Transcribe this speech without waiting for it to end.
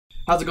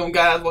How's it going,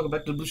 guys? Welcome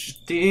back to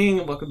TheBlueShifting,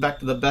 and welcome back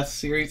to the best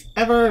series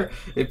ever.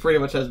 It pretty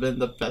much has been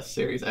the best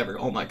series ever.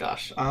 Oh my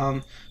gosh.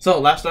 So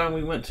last time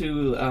we went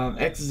to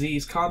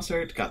XZ's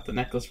concert, got the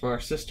necklace for our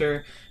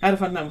sister, had a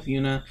fun time with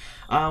Yuna.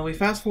 We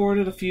fast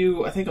forwarded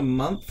a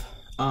month.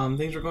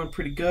 Things were going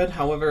pretty good.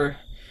 However,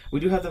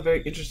 we do have the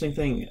very interesting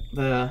thing,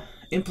 the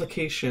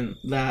implication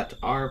that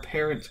our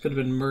parents could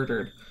have been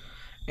murdered.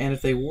 And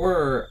if they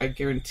were, I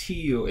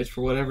guarantee you, it's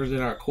for whatever's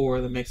in our core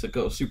that makes it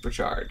go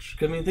supercharged.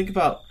 'Cause, I mean, think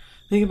about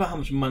how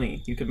much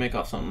money you could make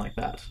off something like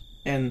that.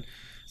 And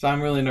so I'm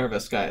really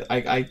nervous, guys.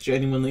 I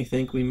genuinely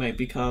think we might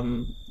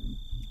become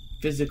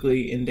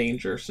physically in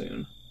danger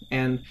soon.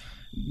 And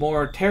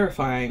more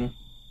terrifying,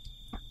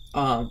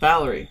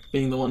 Valerie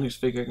being the one who's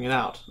figuring it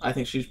out. I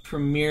think she's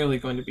primarily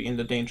going to be in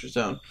the danger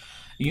zone.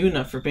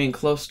 Yuna for being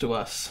close to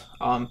us.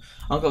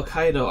 Uncle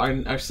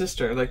Kaito, our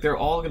sister, like they're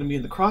all going to be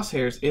in the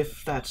crosshairs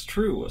if that's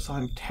true. So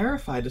I'm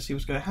terrified to see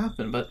what's going to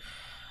happen. But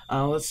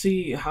let's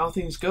see how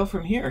things go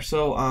from here.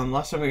 So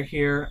last time we were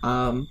here,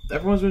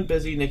 everyone's been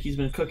busy. Nikki's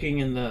been cooking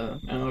in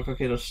Uncle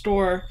Kaito's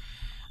store.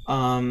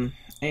 And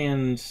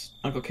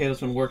Uncle Kato's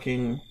been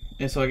working.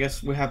 And so I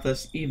guess we have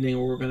this evening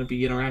where we're going to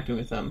be interacting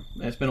with them.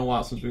 And it's been a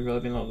while since we've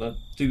really been able to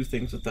do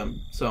things with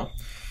them. So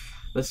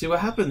let's see what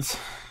happens.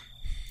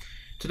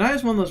 Tonight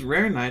is one of those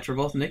rare nights where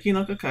both Nikki and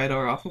Uncle Kaito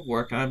are off of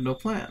work and I have no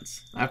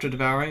plans. After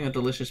devouring a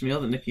delicious meal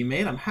that Nikki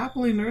made, I'm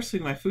happily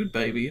nursing my food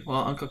baby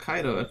while Uncle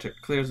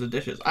Kaito clears the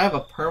dishes. I have a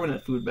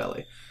permanent food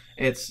belly.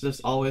 It's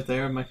just always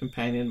there, my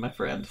companion, my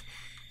friend.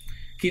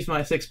 Keeps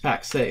my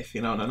six-pack safe,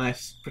 in a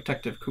nice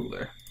protective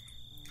cooler.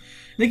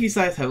 Nikki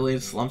sighs heavily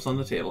and slumps on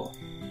the table.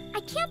 I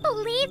can't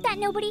believe that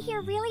nobody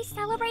here really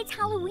celebrates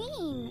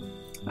Halloween.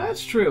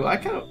 That's true. I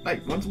kind of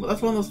that's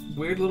one of those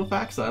weird little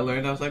facts that I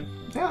learned. I was like,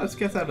 yeah, let's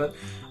get that. But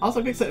also,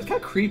 it makes sense. It's kind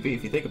of creepy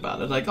if you think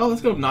about it. Like, oh, let's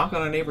go knock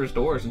on our neighbors'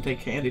 doors and take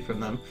candy from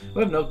them.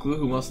 We have no clue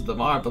who most of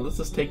them are, but let's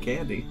just take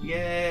candy.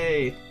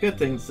 Yay! Good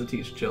things to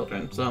teach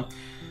children. So,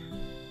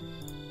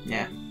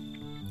 yeah.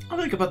 I'll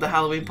think about the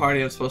Halloween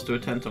party I'm supposed to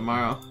attend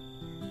tomorrow.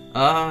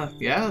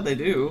 Yeah, they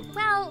do.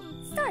 Well,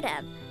 sort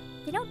of.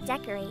 They don't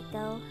decorate,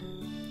 though.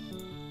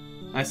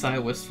 I sigh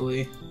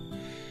wistfully.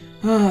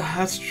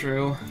 That's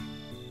true.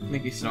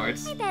 Nikki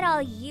snorts. I bet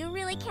all you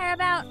really care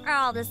about are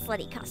all the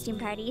slutty costume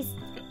parties.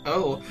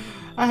 Oh,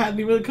 I hadn't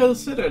even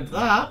considered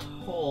that.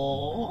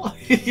 Oh.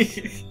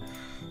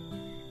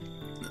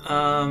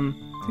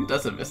 Who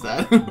doesn't miss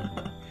that?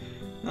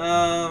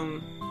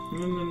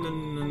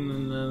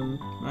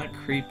 Not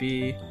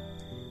creepy.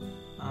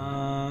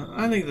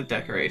 I think the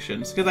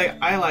decorations, because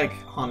I like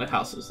haunted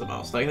houses the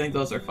most. I think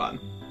those are fun.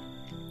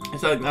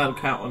 So that'll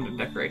count under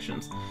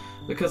decorations.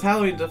 Because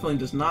Halloween definitely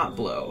does not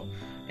blow.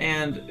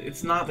 And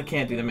it's not the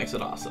candy that makes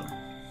it awesome.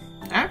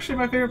 Actually,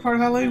 my favorite part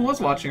of Halloween was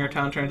watching our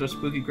town turn into a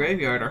spooky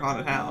graveyard or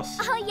haunted house.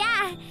 Oh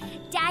yeah!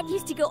 Dad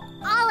used to go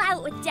all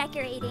out with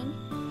decorating.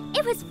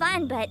 It was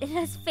fun, but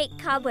those fake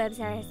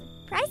cobwebs are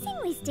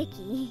surprisingly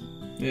sticky.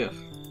 Yeah.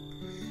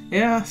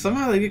 Yeah,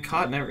 somehow they get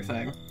caught in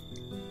everything.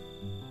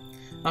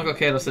 Uncle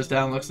Kaito sits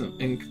down, looks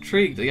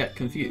intrigued yet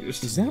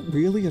confused. Is that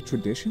really a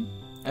tradition?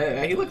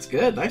 He looks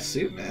good. Nice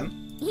suit,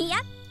 man.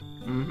 Yep.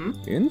 Mm-hmm.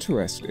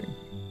 Interesting.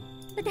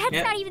 But that's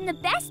not even the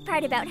best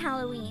part about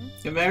Halloween.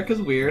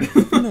 America's weird.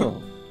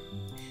 No.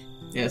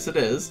 Yes, it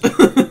is.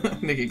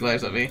 Nikki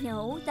glares at me.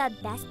 No, the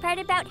best part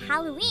about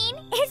Halloween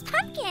is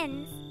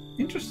pumpkins.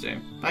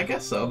 Interesting. I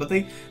guess so, but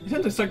they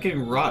tend to start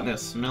getting rotten and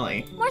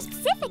smelly. More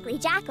specifically,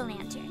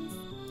 jack-o'-lanterns.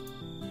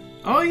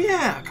 Oh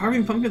yeah!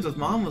 Carving pumpkins with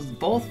Mom was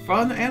both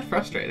fun and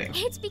frustrating.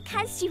 It's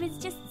because she was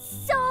just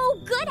so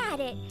good at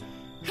it.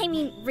 I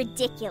mean,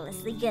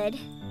 ridiculously good.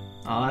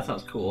 Oh, that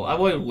sounds cool. I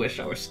would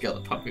wish I was skilled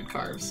at pumpkin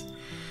carves.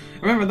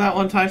 Remember that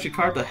one time she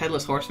carved a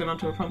headless horseman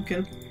onto a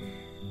pumpkin?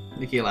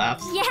 Nikki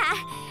laughs. Yeah,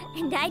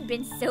 and I'd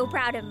been so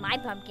proud of my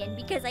pumpkin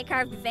because I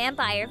carved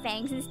vampire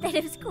fangs instead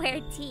of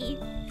square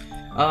teeth.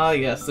 Ah,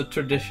 yes, the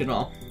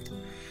traditional.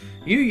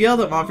 You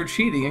yelled at Mom for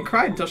cheating and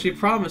cried until she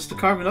promised to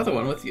carve another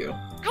one with you.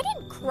 I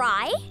didn't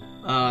cry.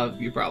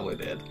 You probably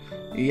did.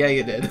 Yeah,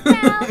 you did.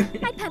 Well,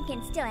 my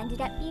pumpkin still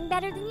ended up being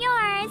better than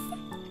yours.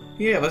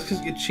 Yeah, that's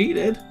because you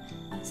cheated.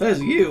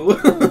 Says you.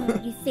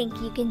 You think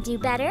you can do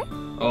better?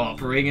 Oh,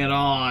 bring it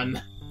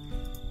on.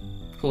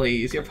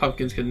 Please, your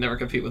pumpkins could never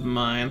compete with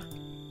mine.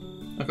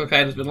 Uncle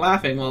Kaito's been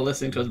laughing while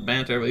listening to us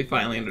banter, but he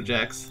finally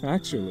interjects.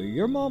 Actually,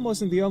 your mom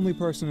wasn't the only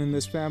person in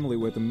this family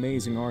with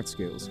amazing art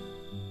skills.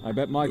 I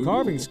bet my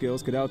carving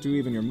skills could outdo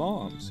even your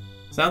mom's.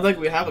 Sounds like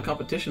we have a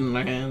competition in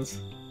our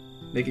hands.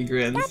 Nikki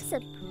grins. That's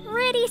a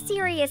pretty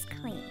serious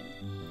claim.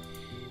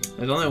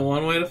 There's only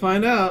one way to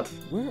find out.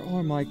 Where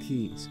are my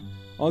keys?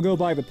 I'll go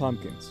buy the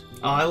pumpkins.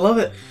 Oh, I love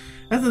it.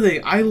 That's the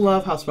thing. I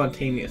love how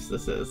spontaneous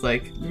this is.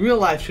 Like, real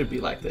life should be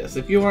like this.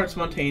 If you aren't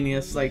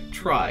spontaneous, like,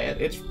 try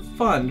it. It's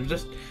fun to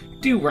just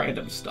do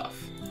random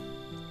stuff.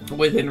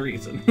 Within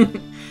reason.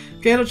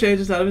 Kaito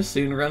changes out of his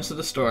suit and runs to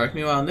the store.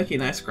 Meanwhile, Nikki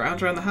and I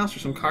scrounge around the house for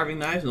some carving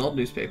knives and old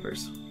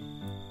newspapers.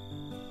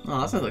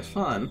 Oh, that sounds like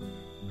fun.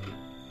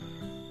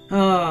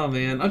 Oh,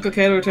 man. Uncle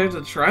Kaito returns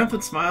with a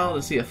triumphant smile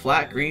to see a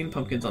flat green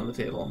pumpkins on the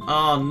table.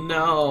 Oh,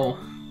 no.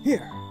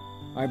 Here,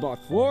 I bought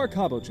 4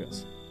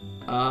 kabochas,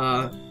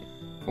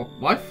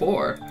 Why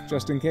 4?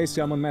 just in case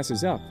someone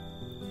messes up.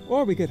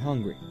 Or we get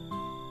hungry.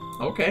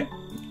 Okay.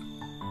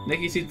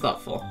 Nikki seemed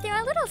thoughtful.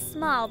 They're a little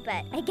small,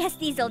 but I guess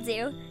these'll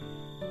do.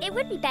 It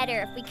would be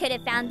better if we could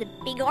have found the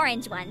big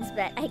orange ones,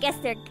 but I guess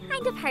they're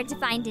kind of hard to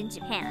find in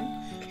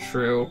Japan.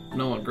 True.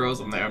 No one grows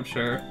them there, I'm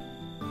sure.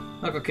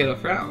 Uncle Kaito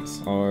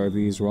frowns. Are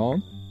these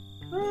wrong?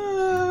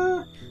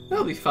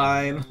 They'll be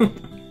fine.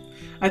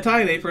 I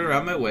tie an apron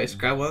around my waist,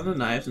 grab one of the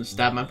knives, and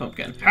stab my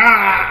pumpkin.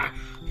 Ha!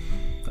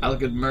 That was a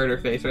good murder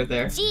face right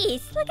there.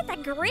 Jeez, look at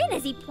that grin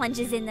as he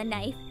plunges in the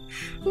knife.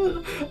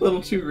 A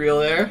little too real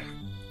there.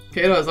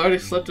 Kaito has already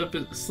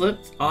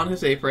slipped on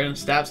his apron and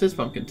stabs his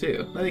pumpkin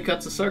too. Then he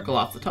cuts a circle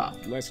off the top.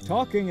 Less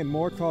talking and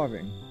more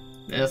carving.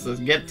 Yes, let's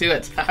get to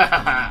it.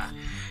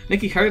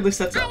 Nikki hurriedly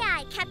sets up.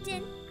 Aye, aye,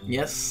 Captain.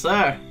 Yes,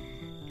 sir.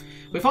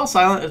 We fall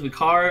silent as we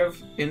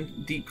carve in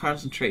deep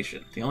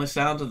concentration. The only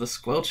sounds are the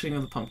squelching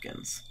of the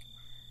pumpkins.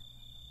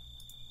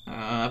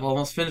 I've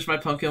almost finished my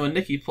pumpkin when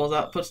Nikki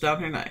puts down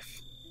her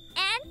knife.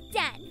 And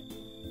done.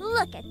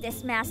 Look at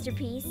this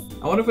masterpiece.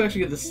 I wonder if we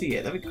actually get to see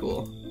it. That'd be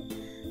cool.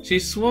 She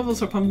swivels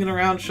her pumpkin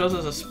around and shows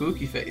us a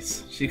spooky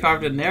face. She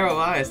carved in narrow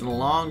eyes and a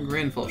long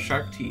grin full of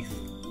sharp teeth.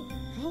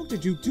 How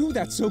did you do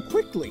that so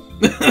quickly?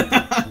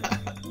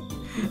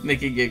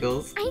 Nikki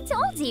giggles. I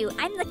told you,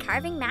 I'm the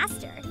carving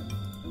master.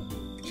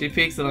 She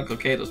peeks at Uncle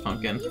Kato's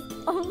pumpkin.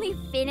 You've only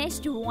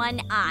finished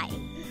one eye.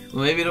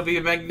 Well, maybe it'll be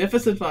a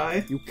magnificent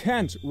pie. You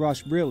can't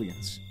rush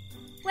brilliance.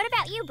 What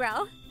about you,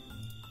 bro?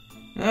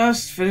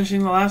 Just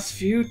finishing the last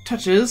few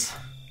touches.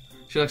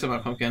 She looks at my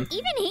pumpkin.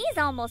 Even he's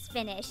almost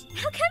finished.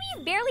 How come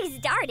you barely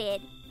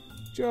started?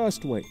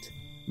 Just wait.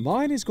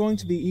 Mine is going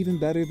to be even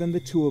better than the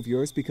 2 of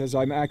yours because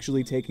I'm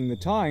actually taking the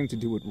time to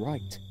do it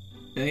right.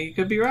 Yeah, you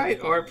could be right,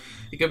 or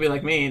you could be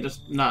like me and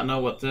just not know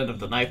what end of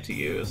the knife to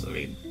use. I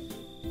mean,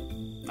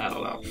 I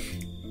don't know.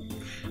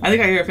 I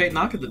think I hear a faint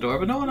knock at the door,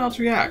 but no one else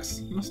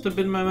reacts. Must have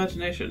been my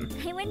imagination.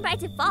 I win by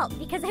default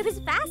because I was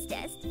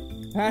fastest.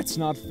 That's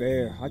not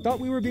fair. I thought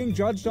we were being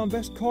judged on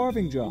best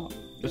carving job.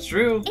 It's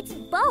true. It's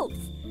both.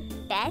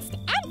 Best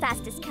and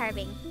fastest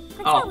carving.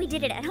 That's Oh. how we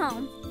did it at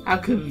home. How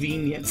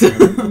convenient.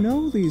 You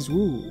know these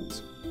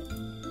rules.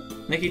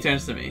 Nikki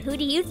turns to me. Who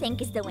do you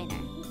think is the winner?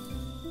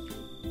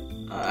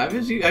 Have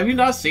you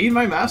not seen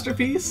my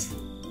masterpiece?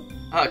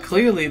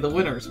 Clearly the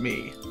winner's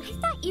me. I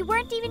thought you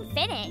weren't even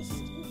finished.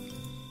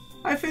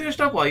 I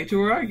finished up while you two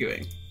were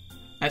arguing.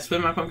 I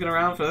spin my pumpkin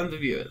around for them to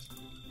view it.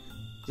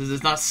 Does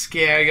this not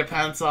scare your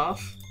pants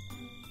off?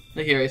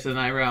 Nikki raises an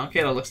eyebrow.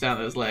 Kato looks down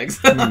at his legs.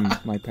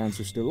 My pants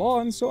are still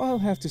on, so I'll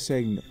have to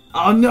say no.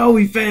 Oh no,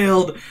 we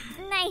failed!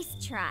 Nice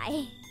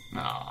try.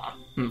 Aw,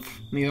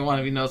 neither one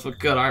of you knows what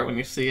good art when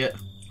you see it.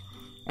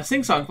 A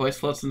sing-song voice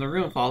floats in the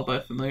room, followed by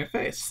a familiar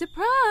face.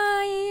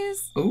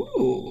 Surprise!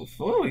 Ooh,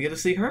 we get to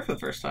see her for the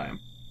first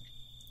time.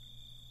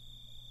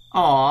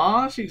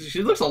 Aw, she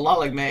looks a lot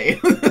like May.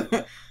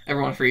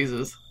 Everyone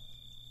freezes.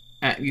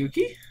 At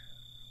Yuki?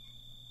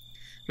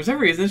 For some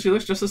reason, she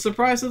looks just as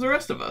surprised as the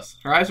rest of us.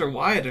 Her eyes are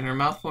wide and her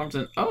mouth forms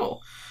an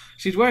O.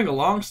 She's wearing a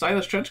long,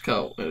 stylish trench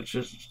coat,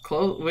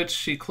 which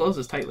she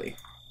closes tightly.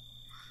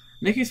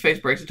 Nikki's face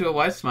breaks into a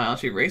wide smile.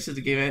 She races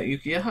to give Aunt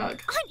Yuki a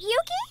hug. Aunt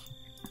Yuki?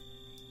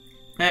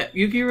 Aunt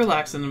Yuki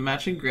relaxes in a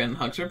matching grin and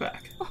hugs her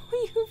back. Oh,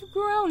 you've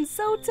grown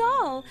so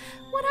tall.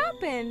 What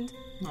happened?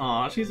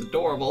 Aw, she's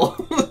adorable.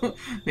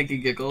 Nikki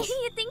giggles.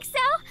 You think so?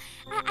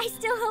 I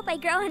still hope I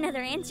grow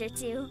another inch or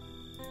 2.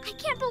 I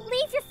can't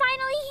believe you're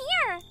finally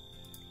here!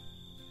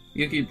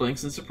 Yuki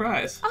blinks in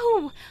surprise.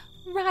 Oh,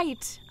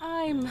 right.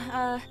 I'm,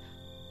 back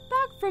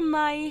from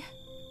my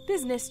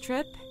business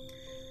trip.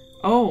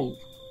 Oh,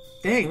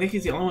 dang,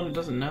 Nikki's the only one who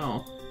doesn't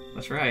know.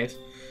 That's right.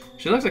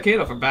 She looks at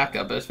Kaito for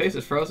backup, but his face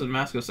is frozen in a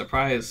mask of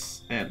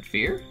surprise and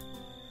fear?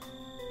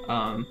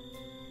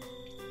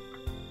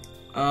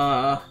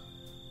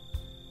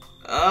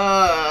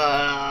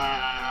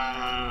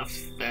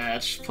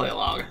 Fetch, play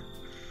along.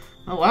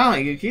 Oh wow,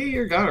 Yuki,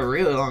 you're gone a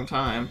really long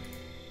time.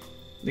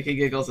 Nikki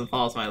giggles and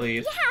follows my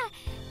lead. Yeah,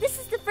 this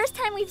is the first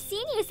time we've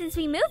seen you since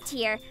we moved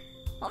here.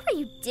 What were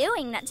you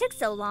doing that took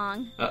so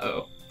long?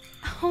 Uh-oh.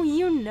 Oh,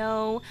 you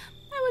know.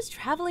 I was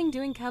traveling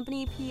doing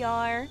company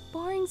PR.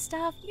 Boring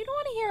stuff. You don't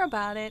want to hear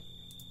about it.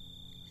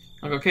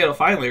 Uncle Kaito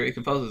finally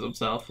recomposes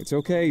himself. It's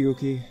okay,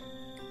 Yuki.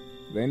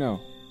 They know.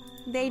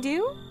 They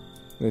do?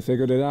 They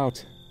figured it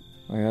out.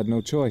 I had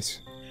no choice.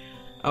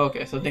 Oh,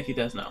 okay, so Nikki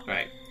does know,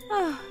 right.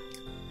 Oh,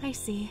 I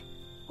see.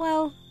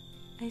 Well,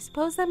 I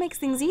suppose that makes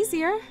things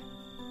easier.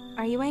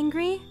 Are you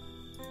angry?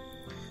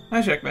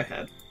 I shake my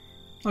head.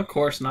 Of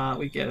course not,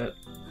 we get it.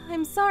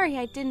 I'm sorry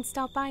I didn't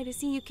stop by to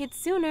see you kids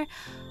sooner,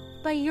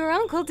 but your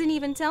uncle didn't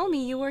even tell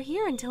me you were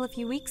here until a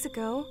few weeks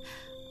ago,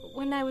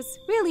 when I was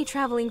really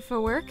traveling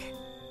for work.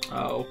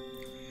 Oh.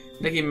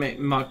 Nikki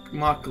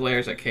mock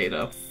glares at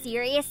Kaito.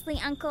 Seriously,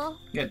 Uncle?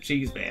 Yeah,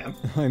 geez, man.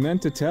 I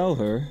meant to tell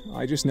her.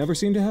 I just never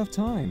seem to have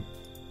time.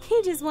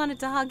 He just wanted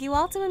to hug you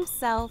all to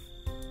himself.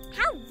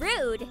 How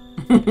rude!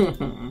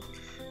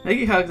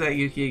 Nikki hugs at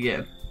Yuki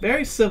again.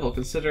 Very civil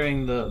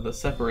considering the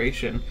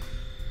separation.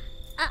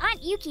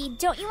 Aunt Yuki,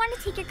 don't you want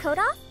to take your coat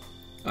off?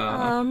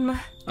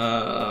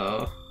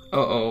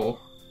 Uh-oh.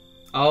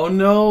 Oh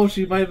no,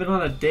 she might have been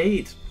on a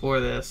date for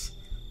this.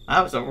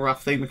 That was a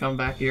rough thing to come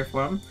back here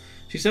from.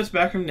 She steps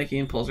back from Nikki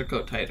and pulls her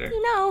coat tighter.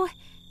 You know,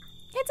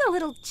 it's a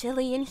little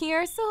chilly in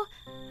here, so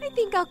I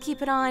think I'll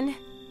keep it on.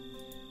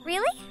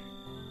 Really?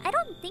 I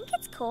don't think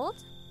it's cold.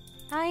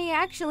 I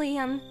actually,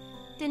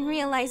 didn't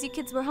realize you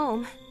kids were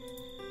home.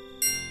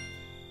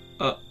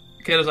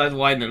 Kaito's eyes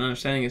widen in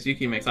understanding as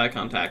Yuki makes eye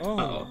contact. Oh.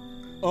 Uh-oh.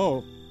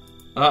 Oh,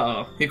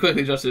 Uh-oh. He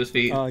quickly jumps to his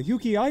feet.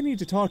 Yuki, I need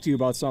to talk to you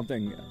about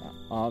something,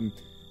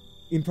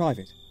 in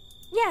private.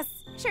 Yes,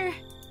 sure.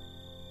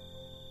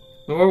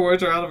 Before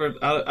words are out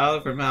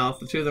of her mouth,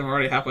 the two of them are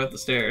already halfway up the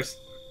stairs.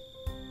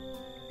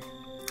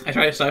 I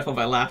try to stifle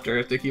my laughter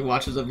as Nikki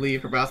watches them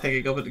leave, her mouth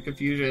hanging open in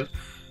confusion.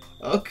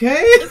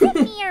 Okay? Is it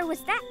me, or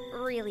was that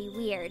really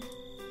weird?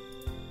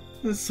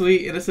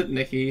 Sweet, innocent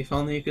Nikki. If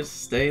only you could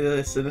stay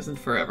this innocent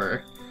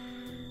forever.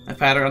 I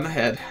pat her on the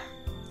head.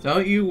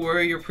 Don't you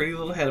worry your pretty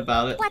little head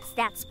about it. What's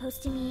that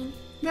supposed to mean?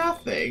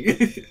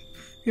 Nothing.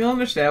 You'll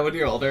understand when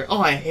you're older. Oh,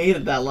 I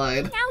hated that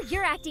line. Now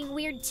you're acting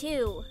weird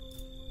too.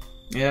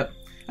 Yep.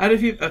 A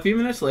few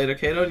minutes later,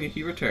 Kaito and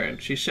Yuki return.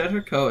 She shed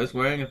her coat, is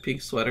wearing a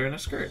pink sweater and a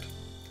skirt.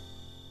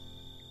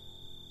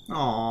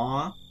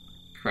 Aww.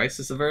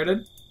 Crisis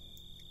averted?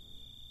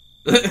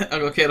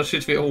 Uncle Kaito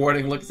shoots me a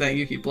warning, looks at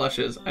Yuki,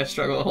 blushes. I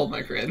struggle to hold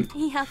my grin.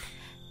 Yep.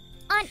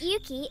 Aunt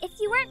Yuki, if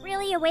you weren't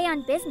really away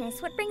on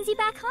business, what brings you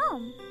back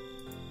home?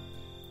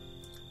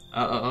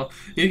 Uh-oh.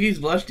 Yuki's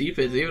blush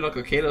deepens. Even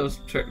Uncle Kato's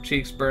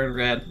cheeks burn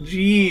red.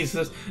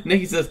 Jesus.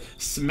 Nikki says,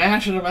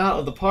 smashing them out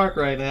of the park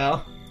right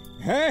now.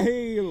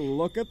 Hey,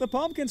 look at the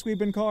pumpkins we've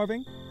been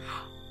carving.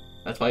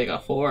 That's why you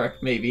got 4.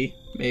 Maybe.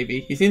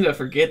 He seemed to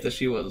forget that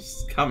she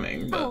was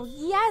coming, but... Oh,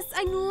 yes,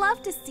 I'd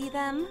love to see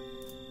them.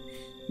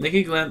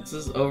 Nikki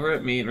glances over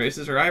at me and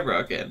raises her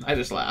eyebrow again. I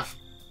just laugh.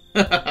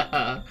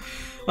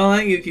 While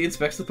Aunt Yuki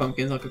inspects the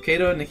pumpkins, Uncle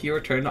Kaito and Nikki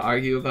return to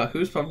argue about who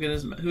is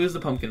the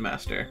pumpkin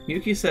master.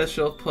 Yuki says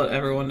she'll put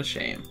everyone to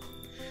shame.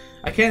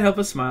 I can't help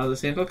but smile as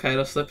see Uncle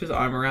Kaito slip his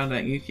arm around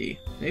Aunt Yuki.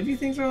 Maybe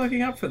things are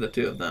looking up for the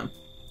two of them.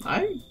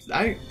 I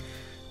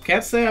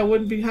can't say I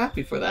wouldn't be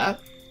happy for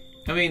that.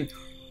 I mean,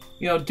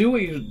 you know, do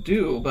what you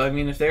do, but I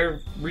mean, if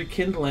they're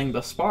rekindling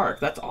the spark,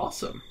 that's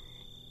awesome.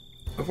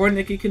 Before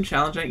Nikki can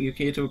challenge Aunt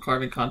Yuki to a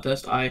carving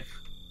contest, I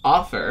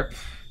offer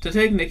to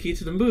take Nikki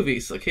to the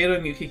movies so Kaito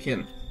and Yuki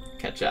can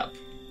catch up.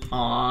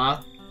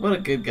 Aww, what a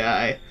good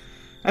guy.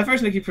 At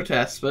first Nikki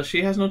protests, but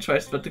she has no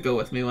choice but to go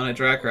with me when I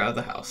drag her out of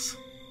the house.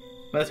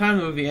 By the time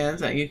the movie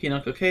ends, Aunt Yuki and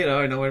Uncle Kaito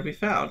are nowhere to be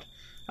found.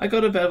 I go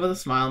to bed with a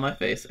smile on my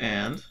face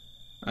and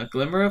a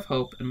glimmer of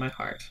hope in my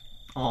heart.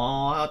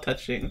 Aww, how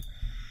touching.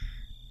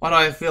 Why do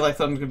I feel like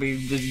something's gonna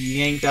be just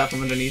yanked out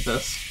from underneath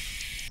us?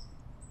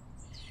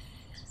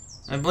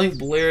 I blink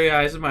bleary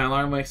eyes and my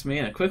alarm wakes me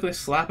and I quickly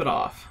slap it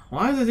off.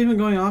 Why is it even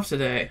going off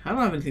today? I don't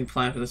have anything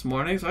planned for this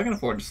morning, so I can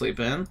afford to sleep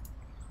in.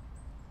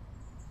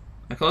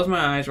 I close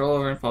my eyes, roll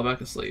over, and fall back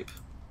to sleep.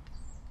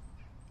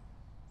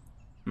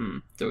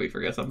 Did we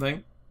forget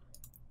something?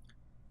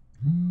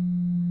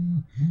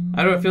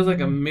 After it feels like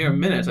a mere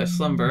minute I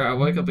slumber, I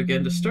wake up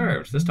again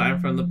disturbed, this time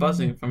from the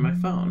buzzing from my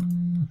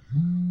phone.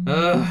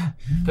 Ugh,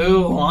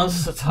 who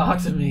wants to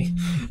talk to me?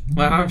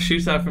 My arm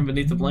shoots out from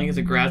beneath the blankets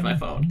and grabs my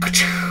phone.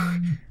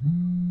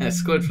 And I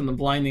squid from the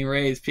blinding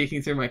rays,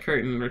 peeking through my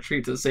curtain and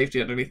retreat to the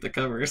safety underneath the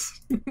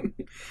covers.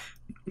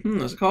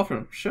 There's a call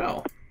from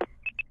Shell.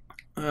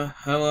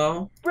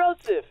 Hello?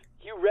 Brosif,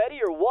 you ready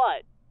or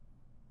what?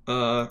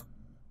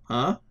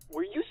 Huh?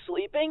 Were you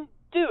sleeping?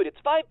 Dude, it's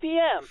 5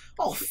 p.m.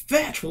 Oh,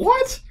 fetch,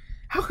 what?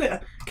 How could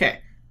I...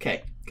 Okay.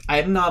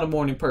 I'm not a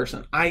morning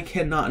person. I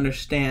cannot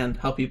understand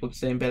how people can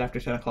stay in bed after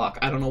 10 o'clock.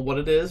 I don't know what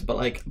it is, but,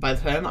 like, by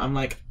 10, I'm,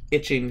 like,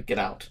 itching to get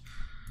out.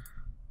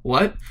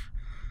 What?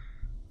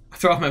 I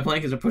throw off my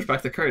blankets and push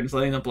back the curtains,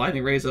 letting the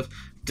blinding rays of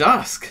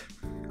dusk.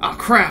 Oh,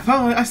 crap.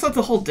 Oh, I slept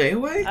the whole day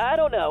away? I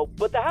don't know,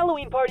 but the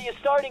Halloween party is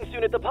starting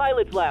soon at the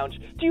Pilot's Lounge.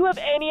 Do you have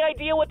any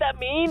idea what that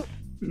means?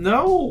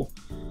 No.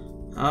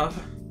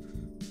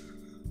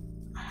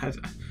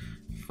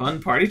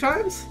 Fun party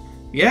times?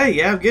 Yeah,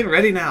 I'm getting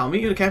ready now. I'll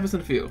meet you at campus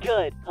in a few.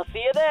 Good. I'll see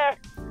you there.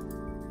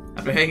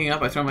 After hanging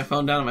up, I throw my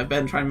phone down on my bed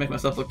and try and make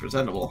myself look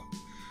presentable.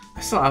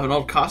 I still have an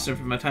old costume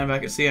from my time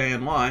back at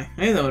CINY.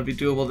 Hey, that would be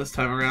doable this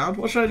time around.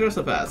 What should I dress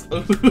up as?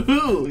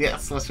 Ooh,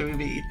 yes, what should we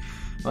be?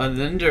 Well,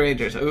 Ninja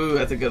Rangers. Ooh,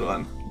 that's a good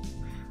one.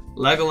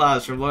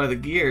 Legolas from Lord of the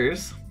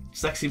Gears.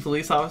 Sexy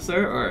police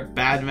officer or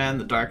Badman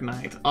the Dark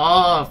Knight?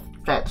 Oh,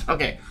 fetch.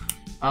 Okay.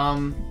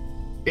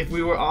 If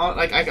we were on,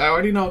 like, I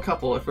already know a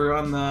couple. If we were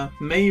on the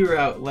Mei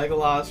route,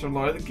 Legolas from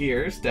Lord of the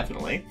Gears,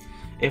 definitely.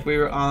 If we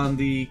were on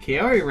the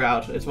Kaori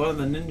route, it's one of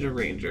the Ninja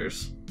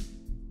Rangers.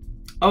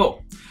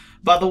 Oh,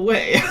 By the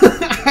way,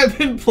 I've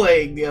been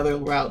playing the other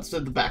routes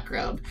in the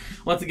background.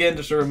 Once again,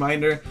 just a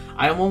reminder,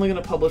 I am only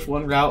going to publish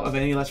one route of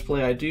any Let's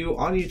Play I do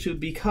on YouTube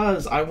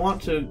because I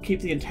want to keep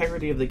the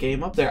integrity of the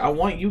game up there. I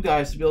want you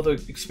guys to be able to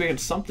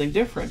experience something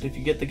different if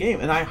you get the game,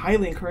 and I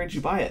highly encourage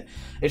you buy it.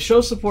 It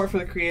shows support for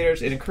the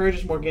creators, it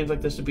encourages more games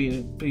like this to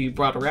be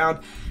brought around,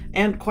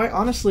 and quite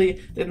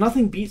honestly,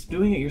 nothing beats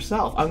doing it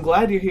yourself. I'm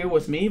glad you're here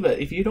with me, but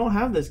if you don't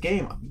have this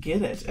game,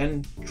 get it,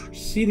 and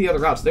see the other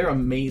routes. They're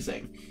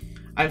amazing.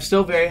 I'm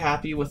still very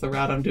happy with the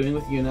route I'm doing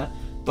with Yuna,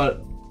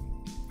 but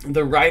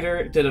the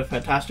writer did a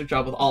fantastic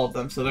job with all of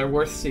them, so they're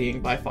worth seeing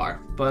by far.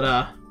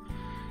 But,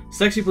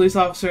 Sexy Police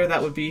Officer,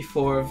 that would be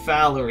for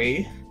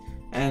Valerie,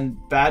 and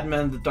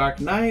Badman the Dark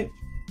Knight,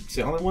 it's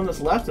the only one that's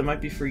left. It might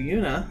be for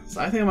Yuna,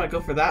 so I think I might go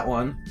for that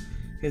one.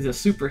 He's a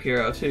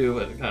superhero, too,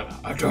 but kind of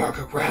a dark,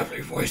 gravely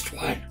voiced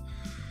one.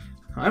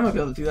 I might be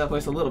able to do that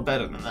voice a little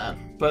better than that.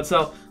 But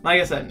so, like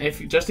I said,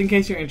 if just in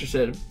case you're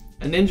interested,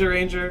 a Ninja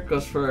Ranger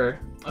goes for,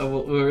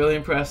 will really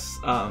impress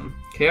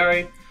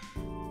Kaori,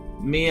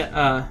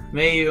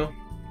 Mayu,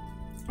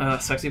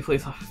 Sexy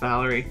Police Officer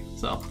Valerie.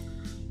 So,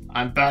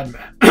 I'm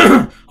Batman.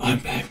 I'm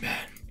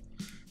Batman.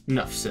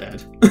 Enough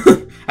said.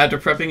 After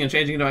prepping and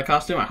changing into my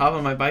costume, I hop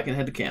on my bike and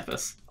head to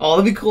campus. Oh,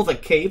 that'd be cool with a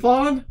cape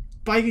on?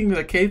 Biking with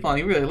a cape on,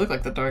 you really look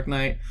like the Dark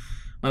Knight.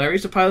 When I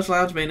reach the Pilot's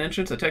Lounge main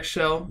entrance, I text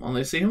Shell,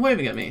 only to see him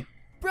waving at me.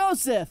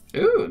 Brosif!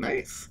 Ooh,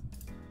 nice.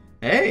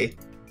 Hey!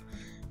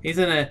 He's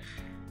in a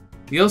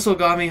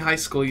Yosogami High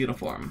School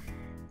uniform.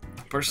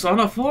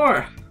 Persona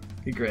 4!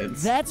 He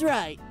grins. That's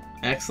right.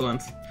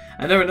 Excellent.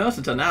 I never noticed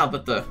until now,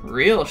 but the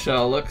real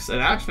Shell looks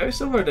and acts very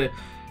similar to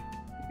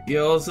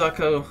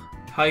Yozako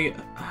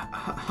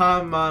Hamanua.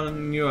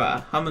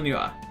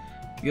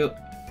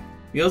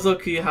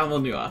 Yozoki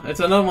Hamanua.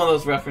 It's another one of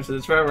those references.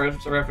 It's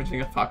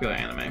referencing a popular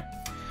anime.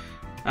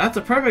 That's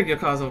a perfect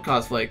Yokazo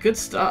cosplay. Good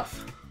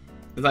stuff.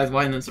 His eyes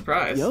widen in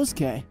surprise.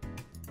 Yosuke.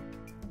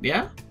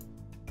 Yeah?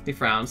 He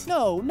frowns.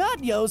 No, not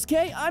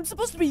Yosuke. I'm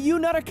supposed to be Yu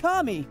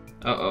Narakami.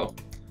 Uh-oh.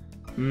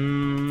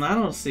 I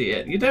don't see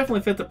it. You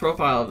definitely fit the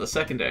profile of the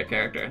secondary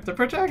character. The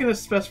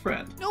protagonist's best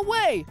friend. No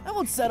way! I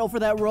won't settle for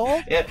that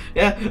role. Yeah,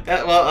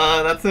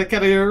 well, that's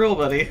kind of your rule,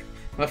 buddy.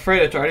 I'm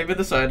afraid it's already been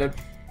decided.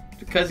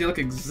 Because you look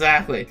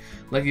exactly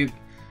like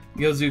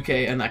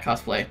Yosuke in that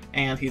cosplay.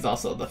 And he's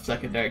also the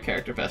secondary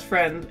character best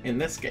friend in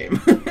this game.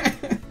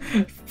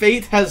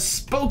 Fate has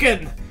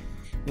spoken!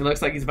 He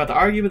looks like he's about to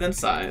argue, but then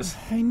sighs.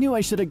 I knew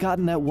I should have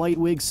gotten that white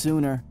wig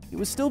sooner. It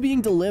was still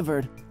being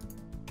delivered.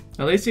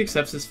 At least he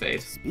accepts his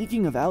fate.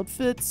 Speaking of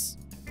outfits...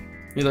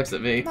 He looks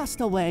at me.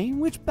 Master Wei,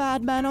 which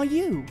bad man are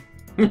you?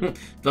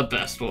 The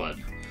best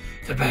one.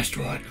 The best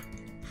one.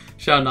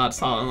 Shao nods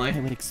solemnly. I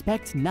would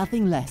expect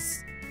nothing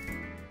less.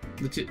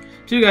 The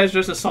two guys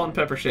dressed as salt and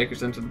pepper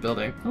shakers enter the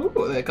building. Ooh,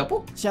 are they a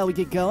couple? Shall we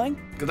get going?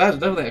 Because that is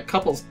definitely a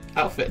couple's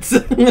outfits.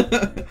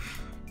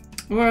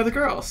 Where are the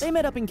girls? They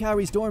met up in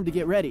Kaori's dorm to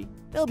get ready.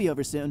 They'll be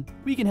over soon.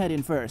 We can head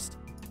in first.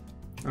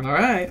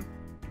 Alright.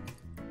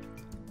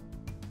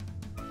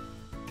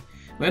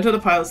 We enter the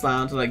pilot's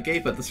lounge and I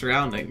gape at the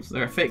surroundings.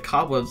 There are fake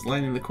cobwebs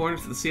lining the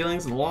corners of the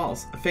ceilings and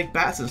walls. Fake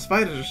bats and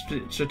spiders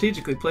are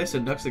strategically placed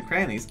in nooks and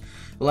crannies.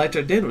 The lights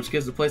are dim, which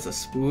gives the place a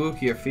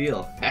spookier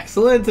feel.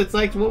 Excellent! It's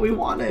like what we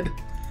wanted!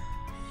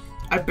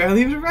 I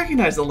barely even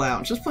recognize the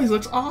lounge. This place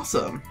looks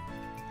awesome!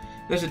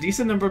 There's a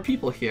decent number of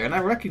people here, and I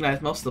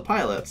recognize most of the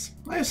pilots.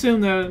 I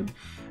assume there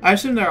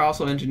are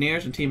also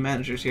engineers and team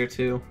managers here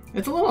too.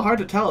 It's a little hard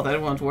to tell if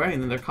everyone's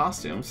wearing their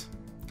costumes.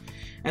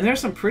 And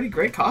there's some pretty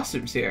great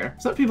costumes here.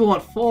 Some people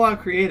went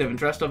full-out creative and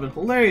dressed up in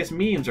hilarious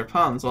memes or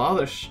puns, while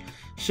others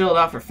shilled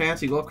out for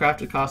fancy,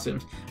 well-crafted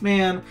costumes.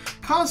 Man,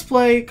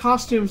 cosplay,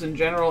 costumes in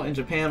general in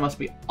Japan must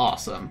be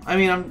awesome. I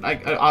mean,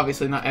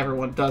 obviously not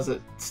everyone does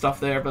stuff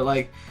there, but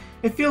like,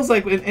 it feels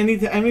like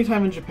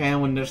anytime in Japan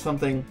when there's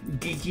something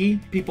geeky,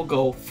 people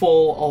go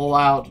full,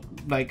 all-out,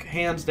 like,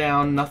 hands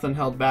down, nothing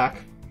held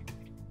back.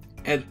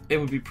 It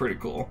would be pretty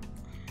cool.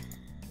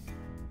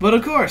 But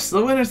of course,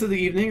 the winners of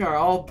the evening are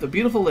all the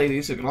beautiful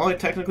ladies who can only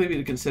technically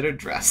be considered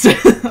dressed.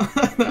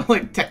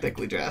 Like,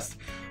 technically dressed.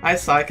 I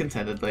sigh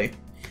contentedly.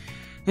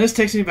 This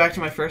takes me back to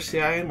my first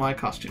CINY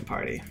costume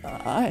party.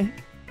 I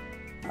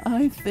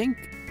think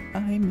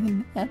I'm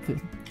in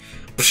heaven.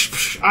 Psh,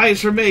 psh,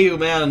 eyes for Mayu,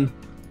 man!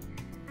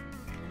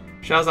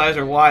 Xiao's eyes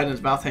are wide and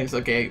his mouth hangs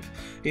agape.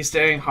 He's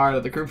staring hard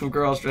at the group of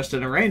girls dressed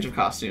in a range of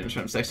costumes,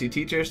 from sexy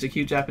teachers to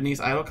cute Japanese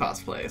idol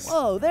cosplays.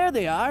 Whoa, there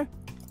they are!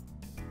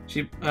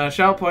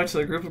 Xiao points to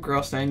the group of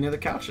girls standing near the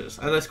couches.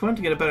 As I squint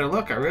to get a better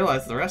look, I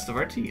realize the rest of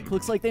our team.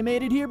 Looks like they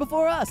made it here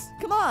before us.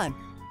 Come on!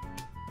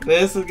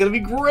 This is gonna be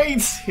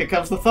great! Here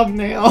comes the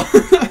thumbnail!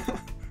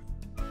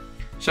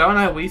 Xiao and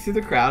I weave through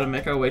the crowd and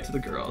make our way to the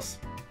girls.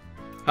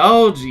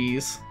 Oh,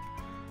 jeez.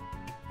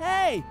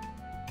 Hey!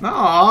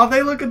 Aw,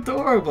 they look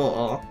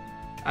adorable!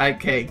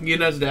 Okay,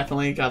 Yuna's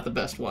definitely got the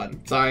best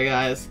one. Sorry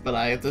guys, but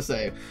I have to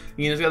say,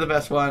 Yuna's got the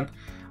best one.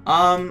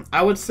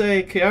 I would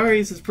say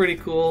Kaori's is pretty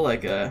cool,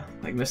 like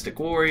Mystic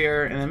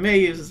Warrior, and then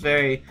Mayu's is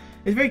very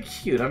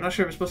cute. I'm not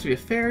sure if it's supposed to be a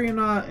fairy or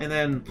not, and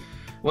then,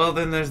 well,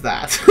 then there's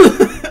that.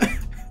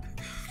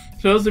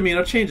 Show's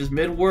demeanor changes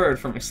mid-word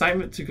from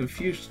excitement to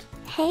confused.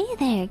 Hey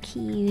there,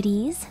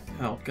 cuties.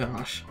 Oh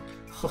gosh.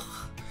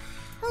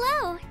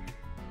 Hello.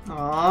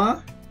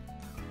 Aww.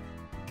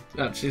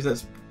 Oh, she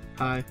says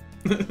hi.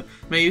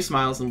 Mayu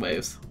smiles and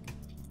waves.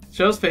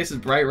 Show's face is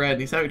bright red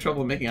and he's having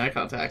trouble making eye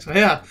contact. So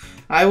yeah,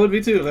 I would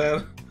be too,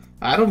 man.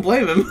 I don't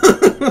blame him.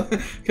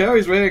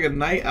 Kaori's wearing a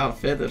night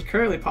outfit that's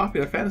currently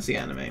popular fantasy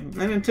anime.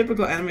 And in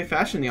typical anime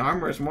fashion, the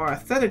armor is more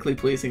aesthetically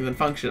pleasing than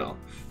functional.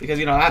 Because,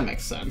 you know, that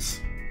makes sense.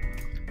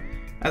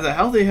 As a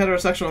healthy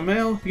heterosexual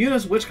male,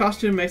 Yuna's witch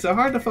costume makes it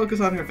hard to focus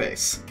on her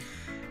face.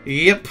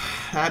 Yep,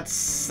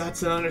 that's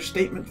an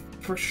understatement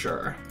for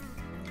sure.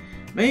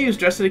 Mayu's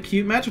dressed in a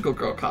cute magical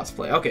girl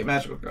cosplay. Okay,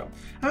 magical girl.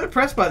 I'm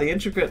impressed by the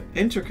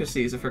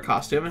intricacies of her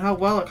costume and how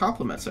well it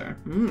complements her.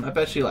 I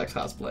bet she likes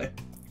cosplay.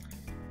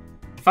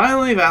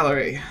 Finally,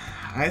 Valerie.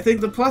 I think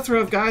the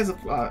plethora of guys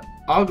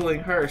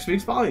ogling her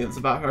speaks volumes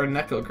about her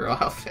Neko girl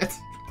outfit.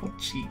 Oh,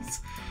 jeez.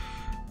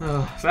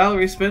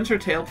 Valerie spins her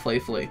tail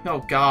playfully. Oh,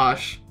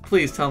 gosh.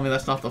 Please tell me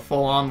that's not the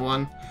full-on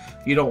one.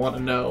 You don't want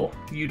to know.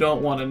 You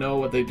don't want to know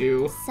what they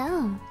do.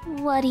 So,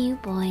 what do you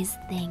boys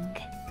think?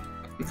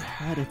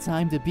 What a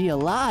time to be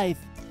alive.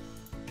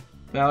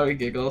 Valerie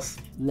giggles.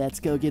 Let's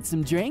go get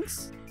some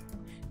drinks.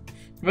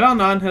 Well,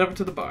 none. Head over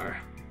to the bar.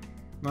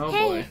 Oh,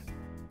 Hey. boy.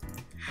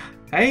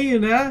 Hey,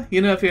 Yuna!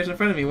 Yuna appears in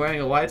front of me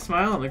wearing a wide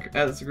smile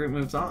as the group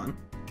moves on.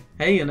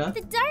 Hey, Yuna.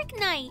 The Dark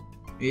Knight.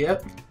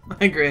 Yep.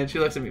 I grin. She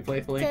looks at me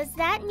playfully. Does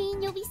that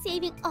mean you'll be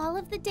saving all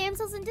of the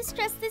damsels in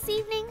distress this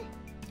evening?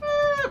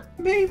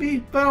 Maybe,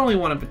 but only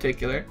one in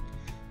particular.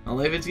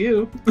 Only if it's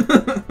you.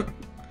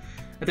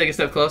 I take a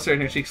step closer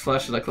and her cheeks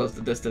flush as I close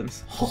the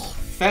distance. Oh,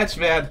 fetch,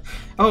 man.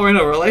 Oh, we're in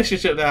a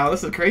relationship now.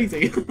 This is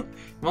crazy.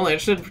 I'm only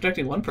interested in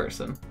protecting one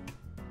person.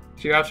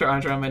 She wraps her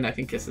arms around my neck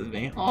and kisses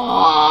me. Oh,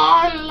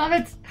 I love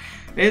it.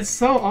 It's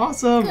so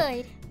awesome.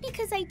 Good,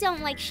 because I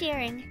don't like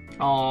sharing.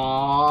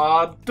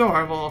 Aw,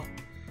 adorable.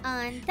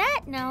 On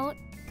that note,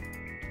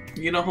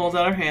 Yuna holds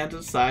out her hand to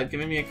the side,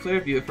 giving me a clear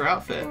view of her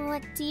outfit.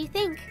 what do you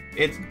think?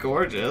 It's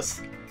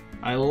gorgeous.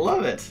 I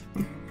love it.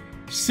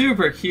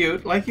 Super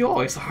cute, like you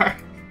always are.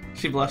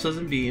 She blushes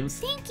and beams.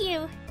 Thank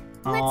you.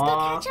 Let's go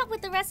Aw. catch up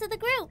with the rest of the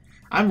group.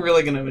 I'm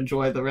really gonna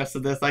enjoy the rest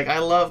of this. Like, I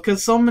love,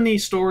 because so many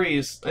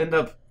stories end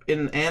up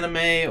in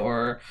anime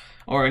or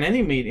in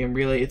any medium,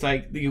 really. It's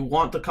like you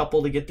want the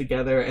couple to get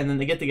together, and then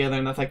they get together,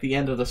 and that's like the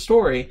end of the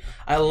story.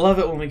 I love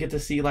it when we get to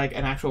see like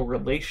an actual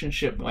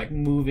relationship like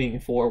moving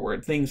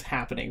forward, things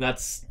happening.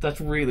 That's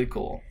really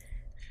cool.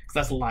 'Cause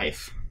that's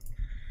life.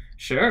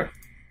 Sure.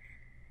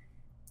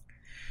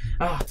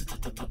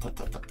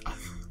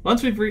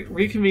 Once we've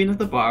reconvened at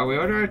the bar, we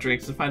order our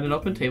drinks and find an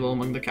open table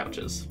among the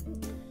couches.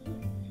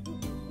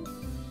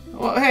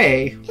 Well,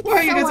 hey, why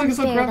are you guys looking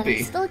so unfair that I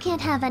grumpy? still can't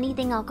have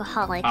anything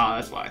alcoholic. Ah,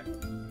 that's why.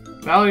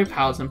 Valerie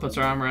pouts and puts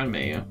her arm around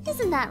Mayu.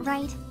 Isn't that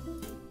right?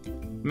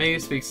 Mayu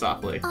speaks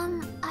softly.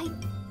 I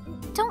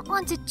don't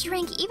want to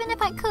drink even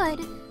if I could.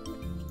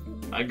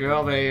 My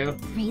girl, Mayu.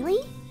 Really?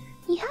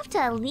 You have to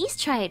at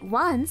least try it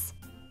once.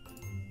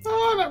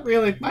 Oh, not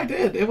really. I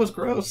did. It was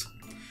gross.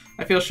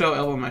 I feel Sho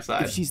elbow my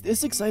side. If she's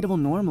this excitable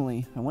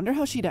normally, I wonder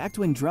how she'd act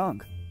when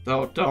drunk.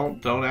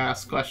 Don't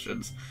ask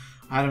questions.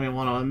 I don't even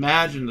want to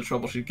imagine the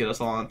trouble she'd get us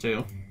all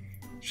into.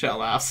 Sho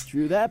laughs.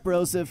 True that,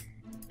 brosif.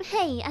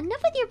 Hey,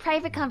 enough with your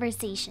private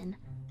conversation.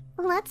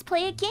 Let's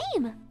play a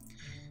game.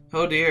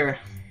 Oh dear.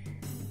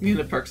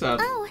 Yuna perks up.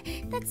 Oh,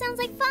 that sounds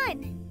like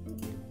fun.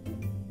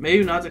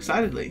 Mayu nods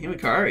excitedly. Even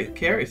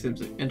Carrie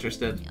seems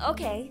interested.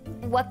 Okay.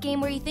 What game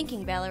were you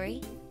thinking,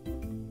 Valerie?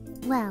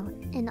 Well,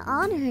 in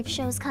honor of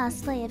Sho's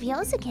cosplay of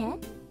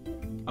Yosuke,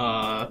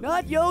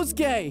 Not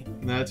Yosuke!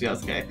 That's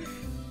Yasuke.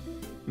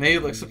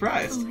 Mayu looks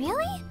surprised.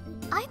 Really?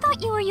 I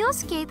thought you were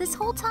Yosuke this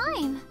whole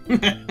time.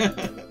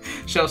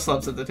 Sho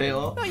slumps at the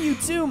table. Not you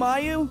too,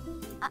 Mayu!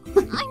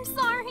 I'm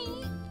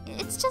sorry.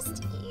 It's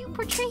just, you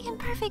portray him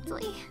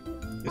perfectly.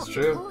 It's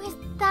true.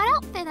 With that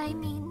outfit, I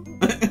mean.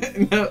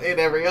 No, in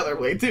every other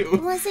way too.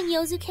 Wasn't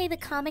Yosuke the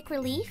comic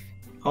relief?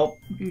 Oh,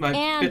 my,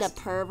 And a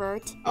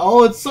pervert.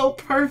 Oh, it's so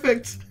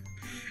perfect.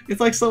 It's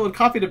like someone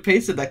copied and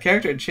pasted that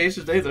character and changed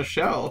his name to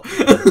Sho.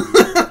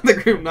 The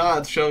group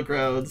nods, Sho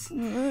groans.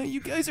 You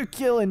guys are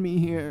killing me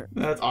here.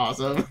 That's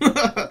awesome.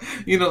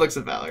 Yuna looks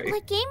at Valerie.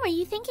 What game were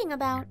you thinking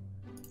about?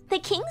 The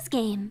King's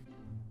Game.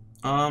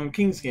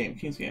 King's Game.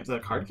 King's Game. Is that a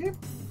card game?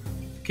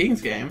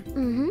 King's Game?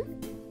 Mm-hmm.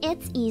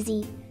 It's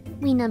easy.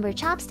 We number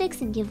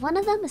chopsticks and give one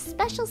of them a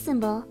special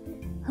symbol.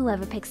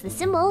 Whoever picks the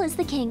symbol is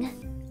the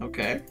king.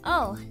 Okay.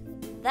 Oh,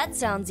 that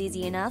sounds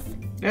easy enough.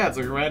 Yeah, it's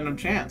a random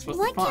chance. What's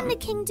What the fun? can the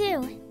king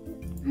do?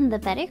 The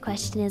better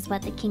question is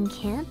what the king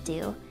can't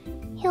do.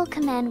 He'll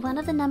command one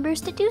of the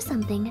numbers to do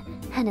something,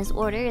 and his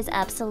order is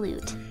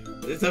absolute.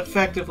 It's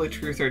effectively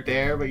truth or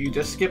dare, but you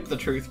just skip the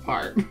truth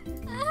part.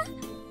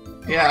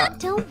 Yeah,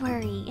 Don't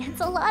worry,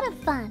 it's a lot of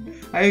fun.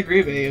 I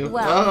agree, Mayu.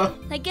 Well,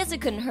 I guess it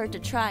couldn't hurt to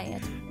try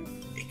it.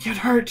 It could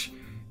hurt.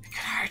 It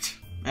could hurt.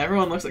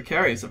 Everyone looks at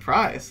Carrie,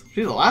 surprised.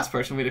 She's the last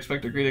person we'd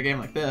expect to greet a game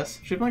like this.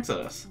 She blinks at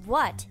us.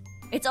 What?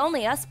 It's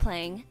only us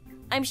playing.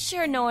 I'm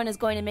sure no one is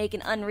going to make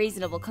an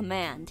unreasonable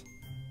command.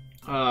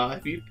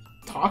 Have you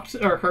talked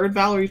or heard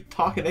Valerie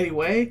talk in any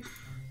way?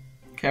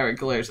 Carrie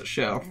glares at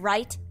Sho.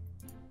 Right?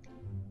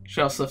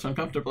 Sho slips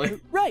uncomfortably.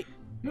 Right.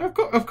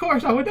 Of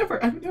course, I would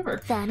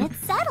never. Then it's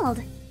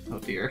settled. Oh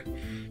dear.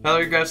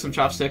 Valerie grabs some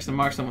chopsticks and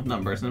marks them with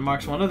numbers, and then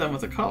marks one of them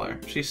with a color.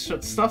 She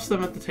stuffs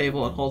them at the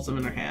table and holds them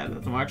in her hand.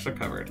 The marks are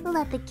covered.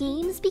 Let the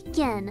games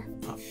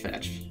begin. Oh,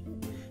 fetch.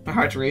 My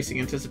heart's racing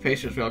in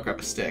anticipation as we all grab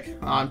a stick.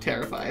 Oh, I'm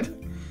terrified.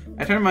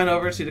 I turn mine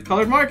over and see the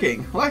colored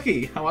marking.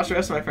 Lucky! I watch the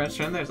rest of my friends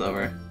turn theirs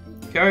over.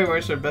 Carrie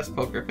wears her best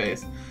poker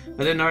face. If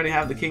I didn't already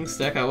have the king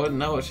stick, I wouldn't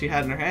know what she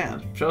had in her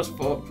hand. Sho's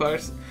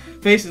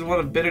face is one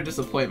of bitter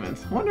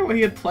disappointment. I wonder what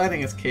he had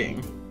planning as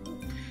king.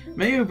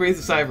 Mayu breathes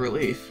a sigh of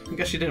relief. I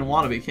guess she didn't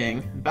want to be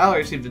king.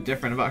 Valerie seemed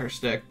indifferent about her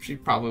stick. She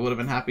probably would have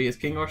been happy as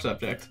king or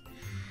subject.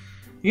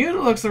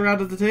 Yuna looks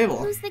around at the table.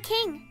 Who's the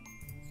king?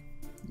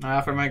 I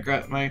offer my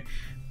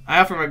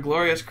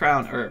glorious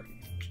crown, or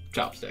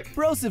chopstick.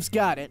 Brosif's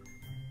got it.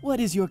 What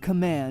is your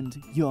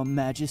command, your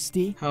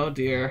majesty? Oh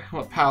dear,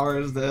 what power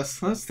is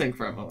this? Let's think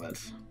for a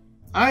moment.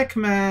 I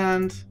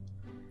command...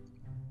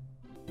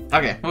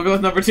 Okay, we'll go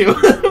with number 2.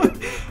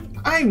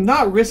 I'm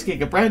not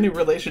risking a brand new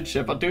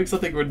relationship on doing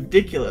something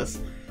ridiculous.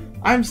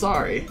 I'm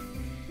sorry.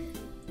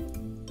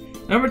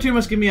 Number 2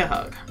 must give me a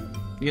hug.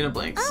 Yuna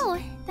blinks.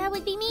 Oh, that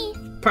would be me.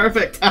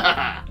 Perfect!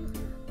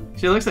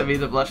 She looks at me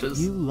and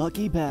blushes. You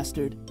lucky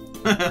bastard.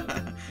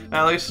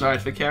 Valerie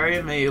starts, but Carrie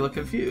and Mayu look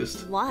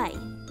confused. Why?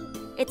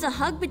 It's a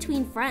hug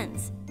between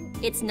friends.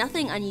 It's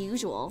nothing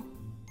unusual.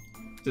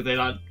 Did they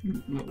not...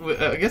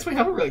 I guess we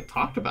haven't really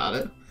talked about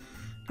it.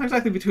 Not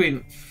exactly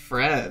between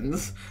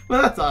friends,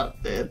 but that's not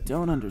it.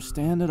 Don't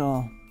understand at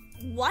all.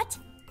 What?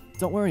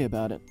 Don't worry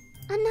about it.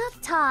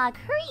 Enough talk.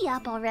 Hurry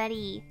up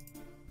already.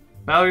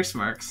 Valerie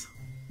smirks.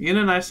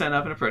 Yuna and I stand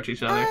up and approach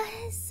each other.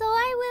 So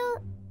I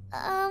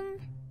will,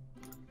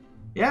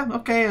 Yeah,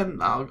 okay,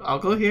 and I'll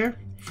go here.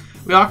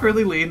 We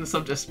awkwardly lean in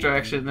some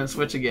direction and then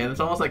switch again. It's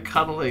almost like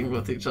cuddling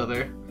with each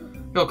other.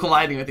 No,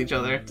 colliding with each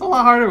other. It's a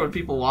lot harder with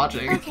people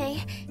watching.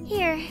 Okay,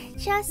 here,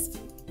 just...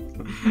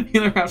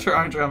 Yuna wraps her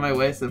arms around my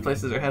waist and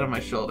places her head on my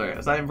shoulder.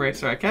 As I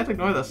embrace her, I can't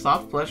ignore the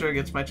soft pleasure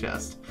against my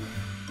chest.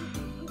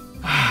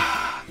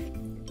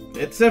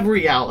 It's a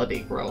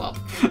reality, grow up.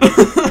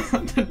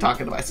 I'm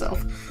talking to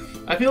myself.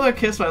 I feel her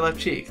kiss my left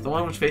cheek, the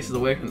one which faces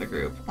away from the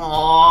group.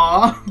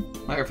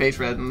 Aww! Her face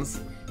reddens.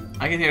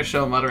 I can hear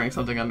Sho muttering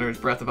something under his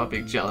breath about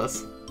being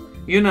jealous.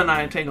 Yuna and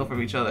I entangle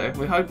from each other.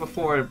 We hugged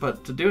before,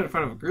 but to do it in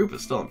front of a group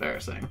is still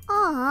embarrassing.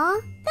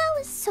 Aw, that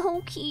was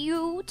so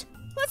cute.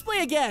 Let's play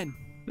again.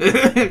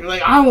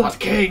 Like, I was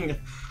king!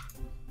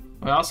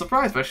 Well, I was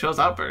surprised by Sho's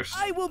outburst.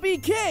 I will be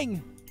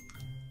king.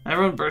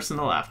 Everyone bursts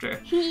into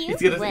laughter. You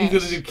He's gonna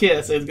wish. do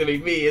kiss, and it's gonna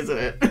be me, isn't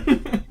it?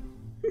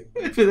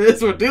 If it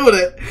is, we're doing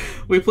it!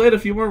 We played a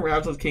few more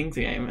rounds of King's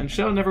Game, and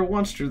Sho never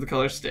once drew the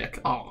color stick.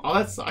 Oh,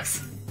 that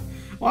sucks.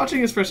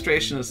 Watching his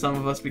frustration as some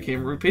of us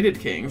became repeated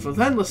kings was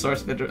an endless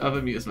source of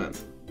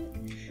amusement.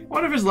 I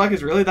wonder if his luck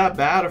is really that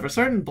bad, or if a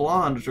certain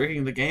blonde was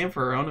rigging the game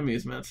for her own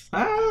amusement.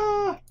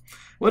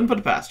 Wouldn't put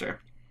it past her.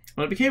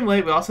 When it became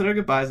late, we all said our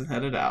goodbyes and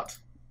headed out.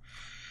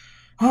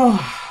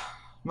 Oh,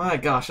 my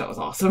gosh, that was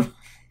awesome.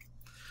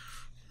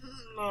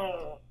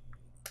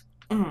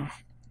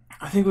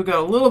 I think we got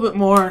a little bit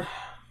more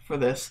for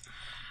this.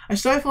 I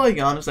stifle a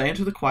yawn as I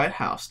enter the quiet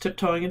house.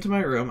 Tiptoeing into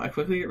my room, I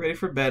quickly get ready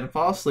for bed and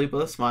fall asleep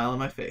with a smile on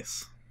my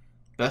face.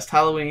 Best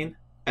Halloween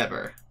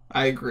ever.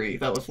 I agree,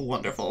 that was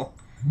wonderful.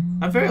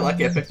 I'm very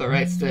lucky I picked the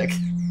right stick.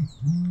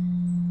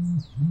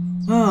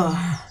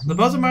 The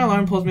buzz of my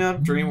alarm pulls me out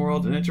of dream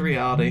world and into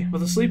reality.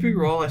 With a sleepy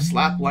roll, I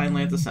slap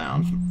blindly at the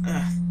sound.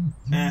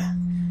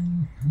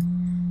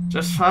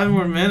 Just 5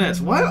 more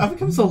minutes. Why? I've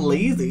become so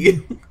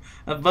lazy.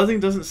 The buzzing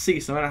doesn't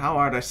cease no matter how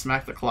hard I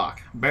smack the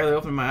clock. Barely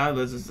opening my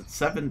eyelids as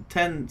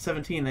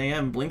 10:17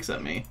 a.m. blinks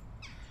at me.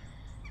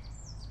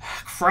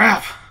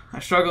 Crap! I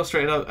struggle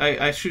straight up.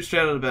 I shoot straight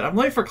out of bed. I'm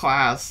late for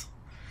class.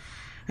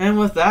 And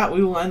with that,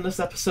 we will end this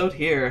episode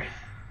here.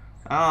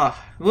 A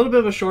little bit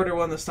of a shorter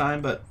one this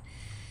time, but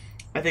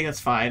I think it's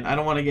fine. I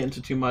don't want to get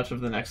into too much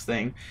of the next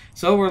thing.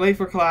 So we're late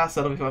for class.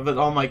 That'll be fun. But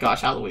oh my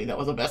gosh, Halloween. That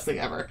was the best thing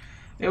ever.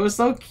 It was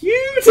so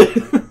cute!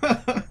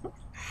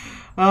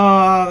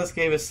 Oh, this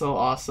game is so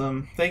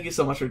awesome. Thank you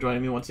so much for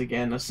joining me once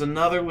again. It's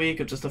another week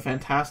of just a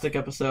fantastic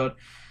episode.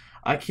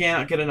 I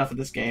cannot get enough of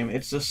this game.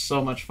 It's just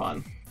so much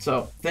fun.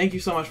 So, thank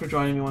you so much for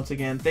joining me once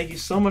again. Thank you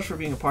so much for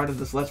being a part of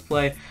this Let's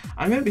Play.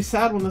 I'm going to be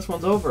sad when this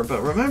one's over,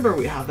 but remember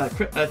we have that,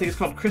 I think it's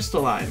called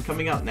Crystalline,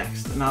 coming out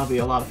next, and that'll be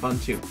a lot of fun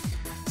too.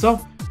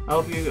 So, I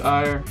hope you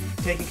are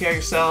taking care of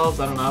yourselves.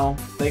 I don't know.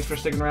 Thanks for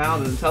sticking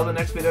around, and until the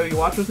next video you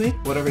watch with me,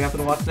 whatever you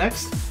happen to watch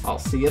next, I'll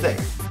see you there.